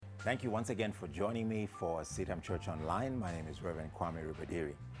Thank you once again for joining me for CITAM Church Online. My name is Reverend Kwame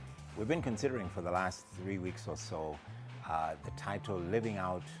Rubadiri. We've been considering for the last 3 weeks or so the title, Living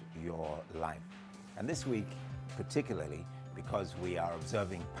Out Your Life. And this week, particularly because we are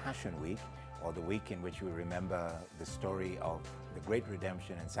observing Passion Week, or the week in which we remember the story of the great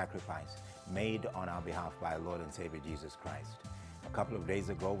redemption and sacrifice made on our behalf by our Lord and Savior Jesus Christ. A couple of days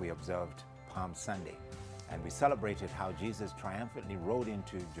ago, we observed Palm Sunday, and we celebrated how Jesus triumphantly rode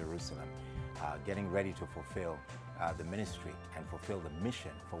into Jerusalem, getting ready to fulfill the ministry and fulfill the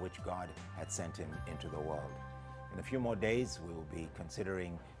mission for which God had sent him into the world. In a few more days, we will be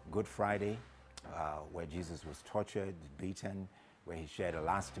considering Good Friday, where Jesus was tortured, beaten, where he shared a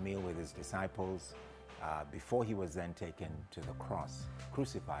last meal with his disciples, before he was then taken to the cross,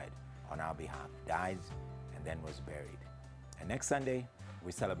 crucified on our behalf, died, and then was buried. And next Sunday,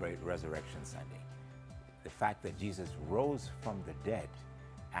 we celebrate Resurrection Sunday. The fact that Jesus rose from the dead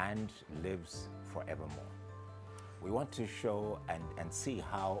and lives forevermore. We want to show and see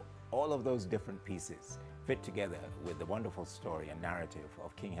how all of those different pieces fit together with the wonderful story and narrative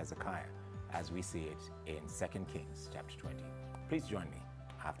of King Hezekiah as we see it in 2 Kings chapter 20. Please join me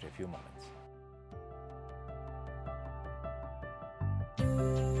after a few moments.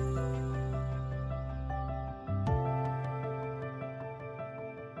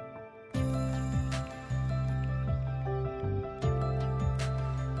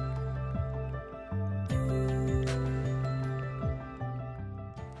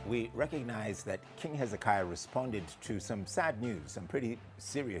 We recognize that King Hezekiah responded to some sad news, some pretty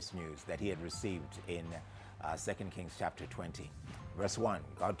serious news that he had received in 2 Kings chapter 20. Verse 1,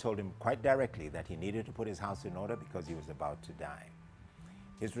 God told him quite directly that he needed to put his house in order because he was about to die.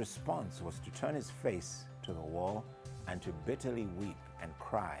 His response was to turn his face to the wall and to bitterly weep and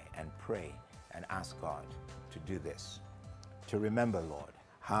cry and pray and ask God to do this. To remember, Lord,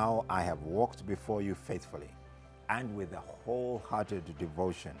 how I have walked before you faithfully, and with a wholehearted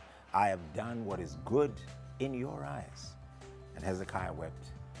devotion, I have done what is good in your eyes. And Hezekiah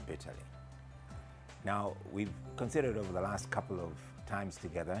wept bitterly. Now, we've considered over the last couple of times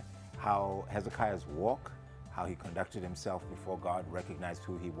together how Hezekiah's walk, how he conducted himself before God, recognized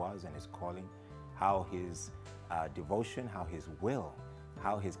who he was and his calling, how his devotion, how his will,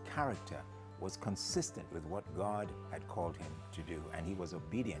 how his character was consistent with what God had called him to do. And he was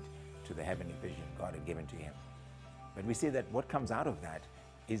obedient to the heavenly vision God had given to him. But we see that what comes out of that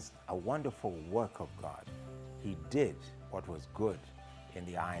is a wonderful work of God. He did what was good in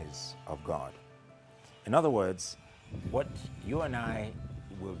the eyes of God. In other words, what you and I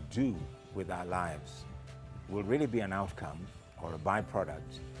will do with our lives will really be an outcome or a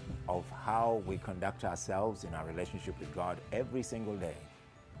byproduct of how we conduct ourselves in our relationship with God every single day,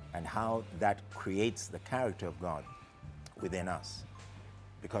 and how that creates the character of God within us.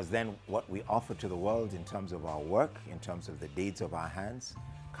 Because then what we offer to the world in terms of our work, in terms of the deeds of our hands,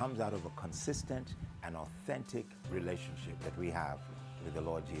 comes out of a consistent and authentic relationship that we have with the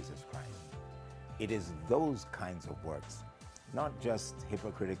Lord Jesus Christ. It is those kinds of works, not just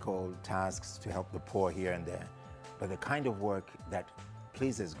hypocritical tasks to help the poor here and there, but the kind of work that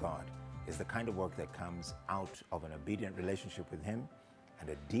pleases God is the kind of work that comes out of an obedient relationship with Him and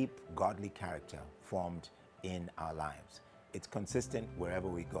a deep godly character formed in our lives. It's consistent wherever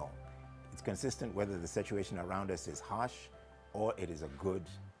we go. It's consistent whether the situation around us is harsh or it is a good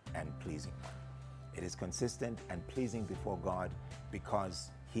and pleasing one. It is consistent and pleasing before God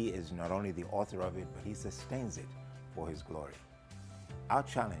because He is not only the author of it, but He sustains it for His glory. Our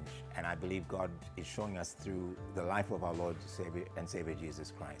challenge, and I believe God is showing us through the life of our Lord and Savior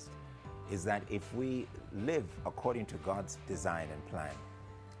Jesus Christ, is that if we live according to God's design and plan,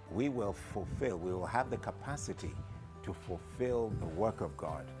 we will have the capacity to fulfill the work of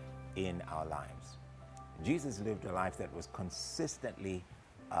God in our lives. Jesus lived a life that was consistently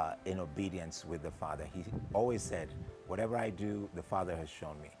in obedience with the Father. He always said, whatever I do, the Father has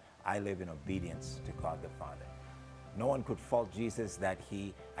shown me. I live in obedience to God the Father. No one could fault Jesus that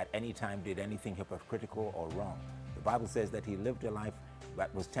He at any time did anything hypocritical or wrong. The Bible says that He lived a life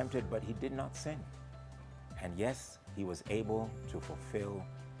that was tempted, but He did not sin. And yes, He was able to fulfill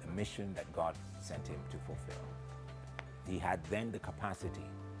the mission that God sent Him to fulfill. He had then the capacity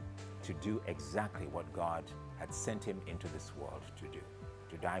to do exactly what God had sent Him into this world to do,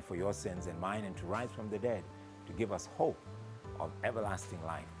 to die for your sins and mine and to rise from the dead, to give us hope of everlasting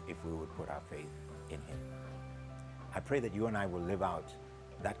life if we would put our faith in Him. I pray that you and I will live out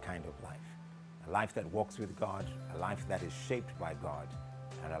that kind of life, a life that walks with God, a life that is shaped by God,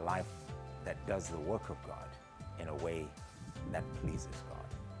 and a life that does the work of God in a way that pleases God.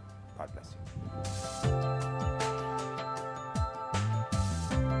 God bless you.